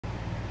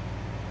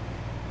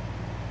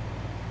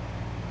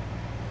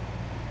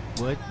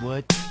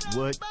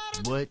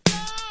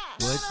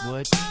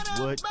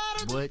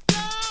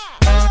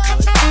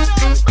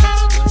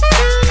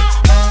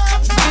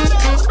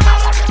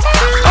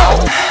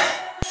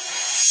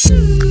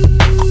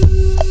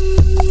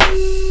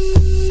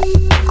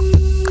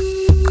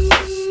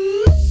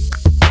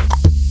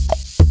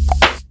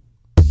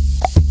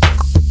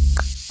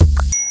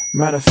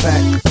Matter of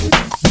fact,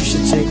 you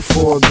should take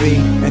 4B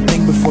and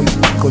think before you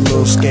make a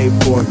little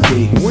skateboard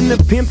B. When the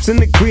pimp's in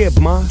the crib,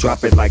 ma,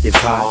 drop it like it's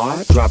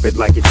hot. Drop it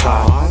like it's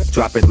hot.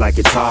 Drop it like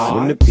it's hot.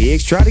 When the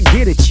pigs try to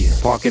get at you,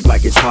 park it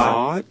like it's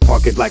hot.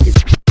 Park it like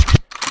it's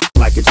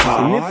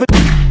hot. And if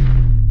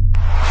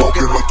Park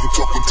it like you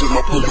talking till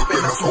I pull up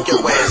and I fuck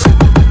your ass.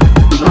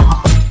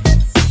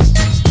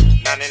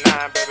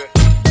 99, baby.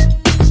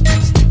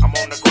 I'm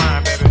on the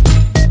grind, baby.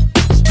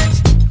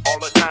 All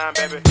the time,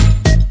 baby.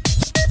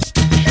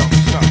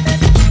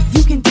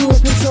 You can do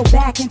it, put your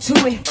back into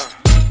it.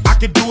 I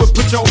can do it,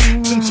 put your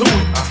into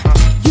it.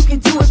 You can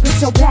do it,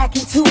 put your back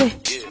into it.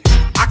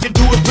 I can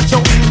do it, put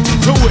your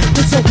into it.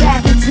 Put your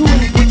back into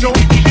it. Put your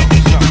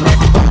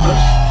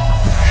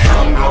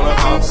I'm gonna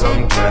pop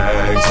some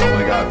tags.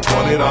 Only got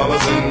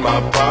 $20 in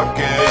my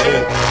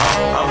pocket.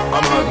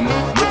 I'm hunting,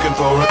 looking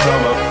for a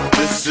come up.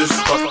 This is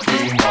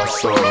fucking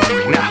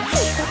awesome. now.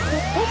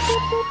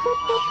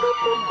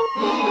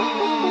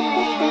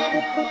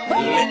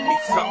 Let me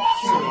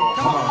talk to you.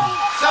 Come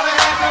on.